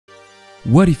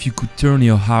What if you could turn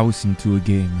your house into a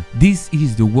game? This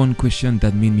is the one question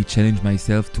that made me challenge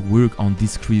myself to work on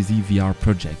this crazy VR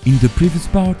project. In the previous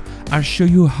part, I'll show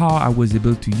you how I was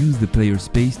able to use the player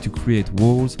space to create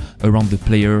walls around the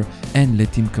player and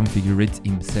let him configure it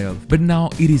himself. But now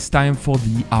it is time for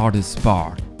the hardest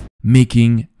part.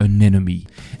 Making an enemy.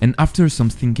 And after some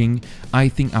thinking, I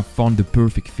think I've found the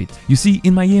perfect fit. You see,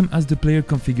 in my aim as the player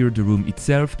configured the room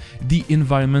itself, the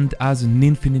environment has an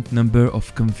infinite number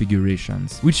of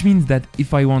configurations. Which means that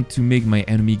if I want to make my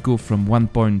enemy go from one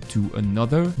point to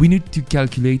another, we need to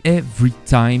calculate every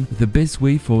time the best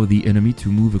way for the enemy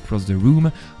to move across the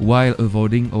room while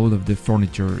avoiding all of the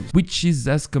furniture, which is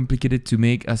as complicated to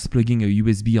make as plugging a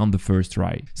USB on the first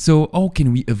try. So how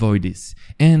can we avoid this?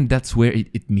 And that's where it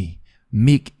hit me.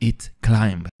 Make it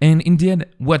climb. And in the end,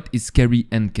 what is scary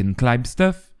and can climb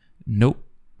stuff? Nope.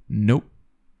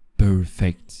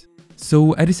 Perfect.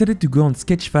 So I decided to go on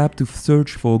Sketchfab to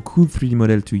search for a cool 3D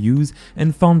model to use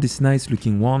and found this nice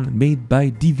looking one made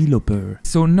by developer.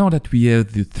 So now that we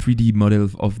have the 3D model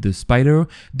of the spider,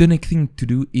 the next thing to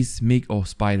do is make our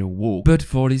spider walk. But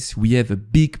for this we have a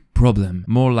big problem,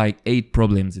 more like 8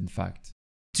 problems in fact.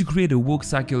 To create a walk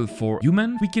cycle for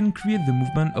human, we can create the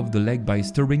movement of the leg by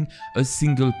storing a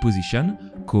single position,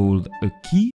 called a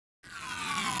key,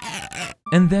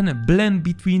 and then blend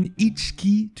between each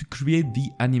key to create the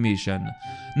animation.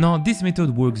 Now this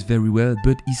method works very well,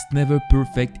 but is never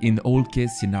perfect in all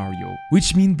case scenario,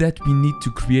 which means that we need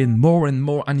to create more and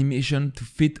more animation to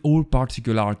fit all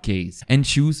particular case and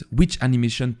choose which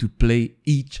animation to play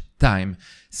each time.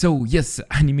 So yes,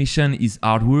 animation is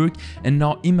hard work, and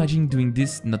now imagine doing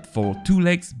this not for 2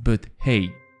 legs, but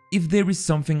hey. If there is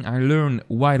something I learned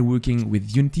while working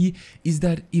with Unity, is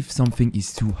that if something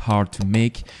is too hard to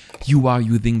make, you are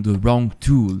using the wrong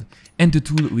tool. And the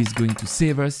tool who is going to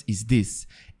save us is this,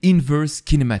 inverse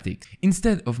kinematics.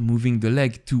 Instead of moving the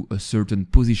leg to a certain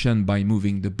position by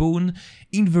moving the bone,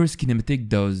 inverse kinematic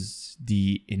does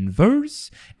the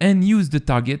inverse and use the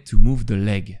target to move the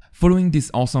leg. Following this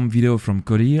awesome video from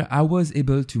Codir, I was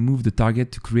able to move the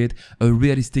target to create a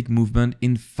realistic movement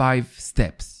in 5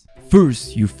 steps.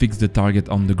 First, you fix the target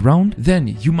on the ground, then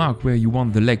you mark where you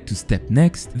want the leg to step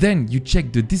next, then you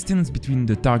check the distance between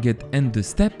the target and the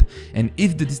step, and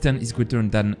if the distance is greater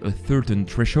than a certain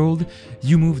threshold,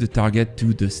 you move the target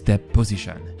to the step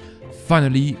position.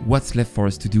 Finally, what's left for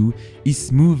us to do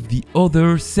is move the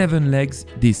other 7 legs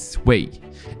this way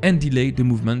and delay the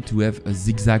movement to have a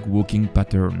zigzag walking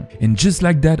pattern. And just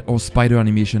like that, our spider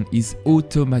animation is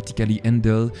automatically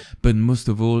handled, but most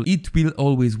of all, it will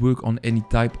always work on any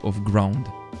type of ground.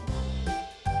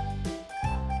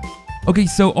 Okay,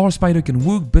 so our spider can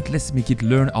work, but let's make it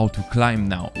learn how to climb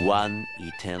now. One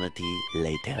eternity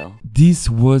later. This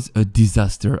was a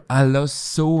disaster. I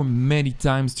lost so many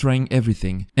times trying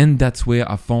everything. And that's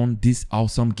where I found this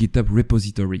awesome GitHub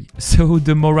repository. So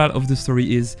the moral of the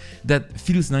story is that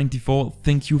Feels94,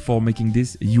 thank you for making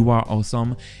this, you are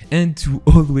awesome. And to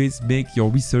always make your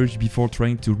research before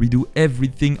trying to redo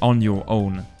everything on your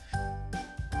own.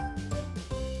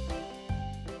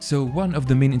 So one of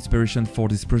the main inspirations for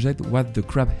this project was the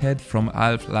crab head from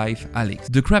Half-Life Alyx.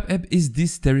 The crab head is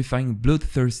this terrifying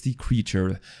bloodthirsty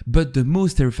creature, but the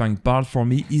most terrifying part for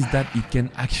me is that it can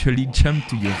actually jump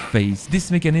to your face.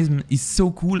 This mechanism is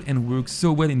so cool and works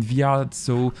so well in VR,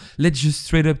 so let's just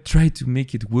straight up try to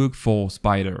make it work for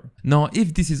spider. Now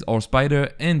if this is our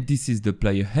spider and this is the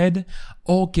player head,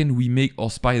 how can we make our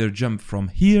spider jump from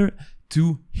here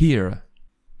to here?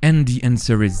 And the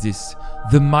answer is this,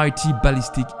 the mighty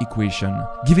ballistic equation,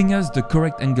 giving us the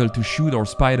correct angle to shoot our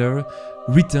spider,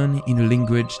 written in a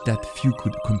language that few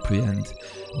could comprehend.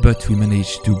 But we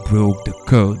managed to break the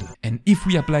code. And if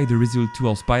we apply the result to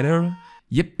our spider,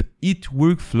 yep, it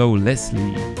worked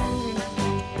flawlessly.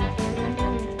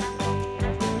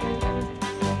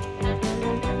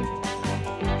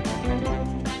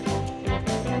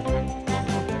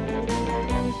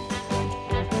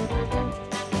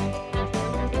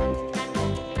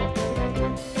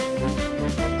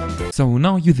 So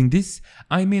now using this,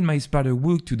 I made my spider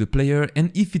walk to the player, and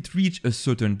if it reaches a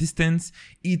certain distance,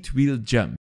 it will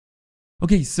jump.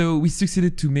 Okay, so we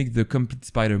succeeded to make the complete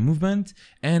spider movement,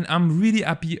 and I'm really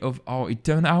happy of how it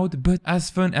turned out, but as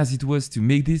fun as it was to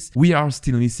make this, we are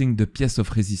still missing the pièce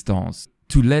of résistance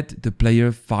to let the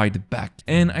player fight back.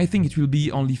 And I think it will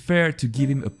be only fair to give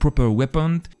him a proper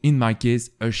weapon, in my case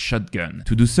a shotgun.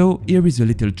 To do so, here is a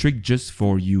little trick just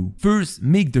for you. First,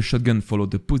 make the shotgun follow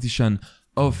the position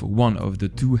of one of the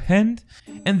two hands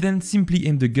and then simply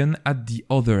aim the gun at the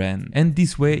other hand. And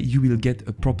this way you will get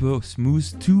a proper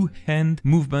smooth two-hand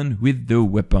movement with the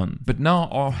weapon. But now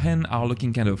our hands are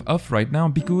looking kind of off right now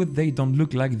because they don't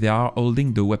look like they are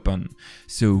holding the weapon.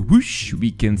 So whoosh,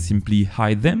 we can simply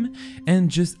hide them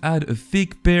and just add a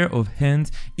fake pair of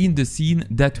hands in the scene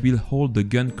that will hold the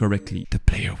gun correctly. The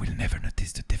player will never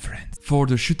notice the difference. For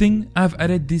the shooting, I've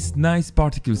added this nice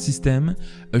particle system,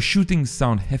 a shooting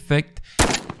sound effect,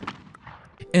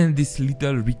 and this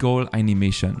little recoil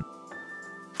animation.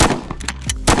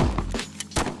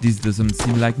 This doesn't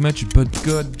seem like much, but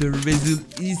god, the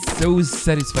result is so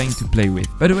satisfying to play with.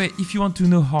 By the way, if you want to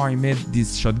know how I made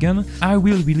this shotgun, I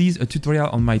will release a tutorial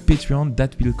on my Patreon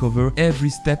that will cover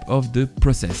every step of the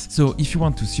process. So if you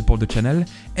want to support the channel,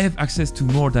 have access to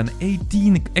more than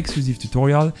 18 exclusive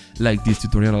tutorials, like this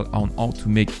tutorial on how to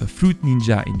make a Fruit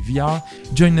Ninja in VR,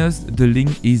 join us, the link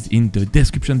is in the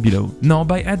description below. Now,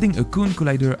 by adding a cone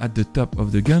collider at the top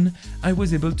of the gun, I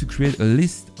was able to create a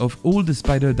list of all the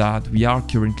spiders that we are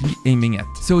currently aiming at.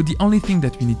 So the only thing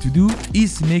that we need to do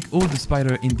is make all the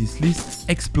spiders in this list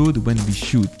explode when we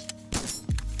shoot.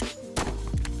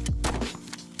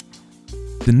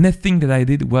 The next thing that I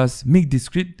did was make this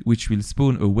script which will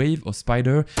spawn a wave of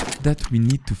spider that we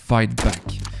need to fight back.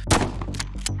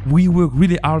 We worked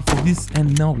really hard for this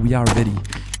and now we are ready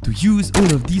to use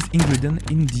all of these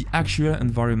ingredients in the actual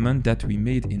environment that we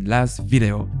made in last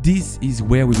video. This is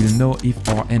where we will know if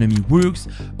our enemy works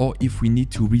or if we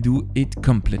need to redo it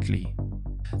completely.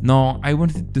 Now, I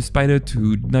wanted the spider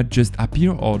to not just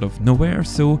appear out of nowhere,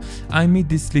 so I made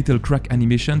this little crack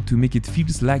animation to make it feel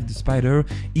like the spider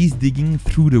is digging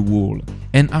through the wall.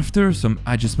 And after some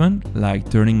adjustment, like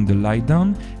turning the light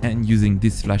down and using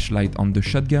this flashlight on the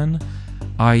shotgun,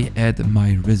 I had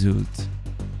my result.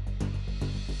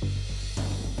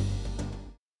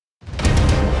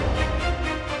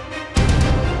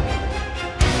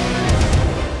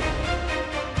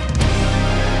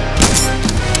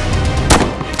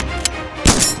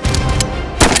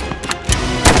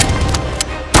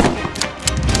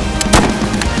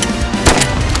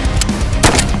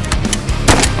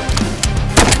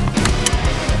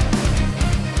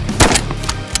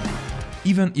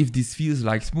 Even if this feels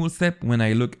like small step, when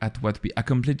I look at what we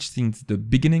accomplished since the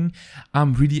beginning,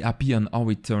 I'm really happy on how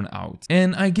it turned out.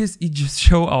 And I guess it just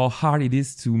shows how hard it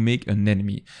is to make an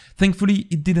enemy. Thankfully,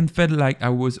 it didn't feel like I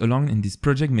was alone in this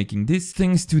project making this,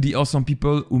 thanks to the awesome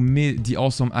people who made the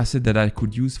awesome asset that I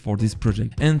could use for this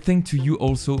project. And thanks to you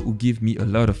also who give me a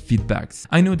lot of feedbacks.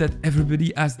 I know that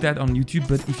everybody has that on YouTube,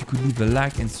 but if you could leave a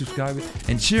like and subscribe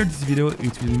and share this video,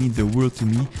 it will mean the world to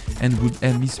me and would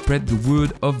help me spread the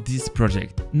word of this project.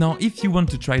 Now, if you want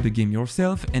to try the game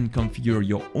yourself and configure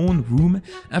your own room,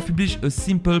 I've published a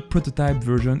simple prototype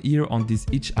version here on this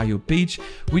itch.io page,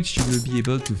 which you will be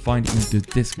able to find in the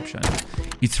description.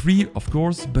 It's free, of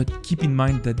course, but keep in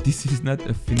mind that this is not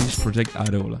a finished project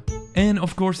at all. And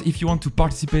of course, if you want to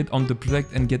participate on the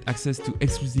project and get access to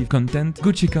exclusive content,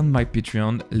 go check out my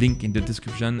Patreon, link in the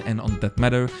description. And on that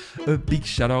matter, a big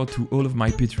shout out to all of my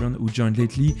Patreon who joined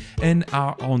lately and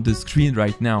are on the screen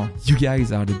right now. You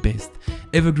guys are the best.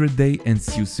 Have a great day and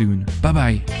see you soon. Bye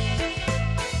bye.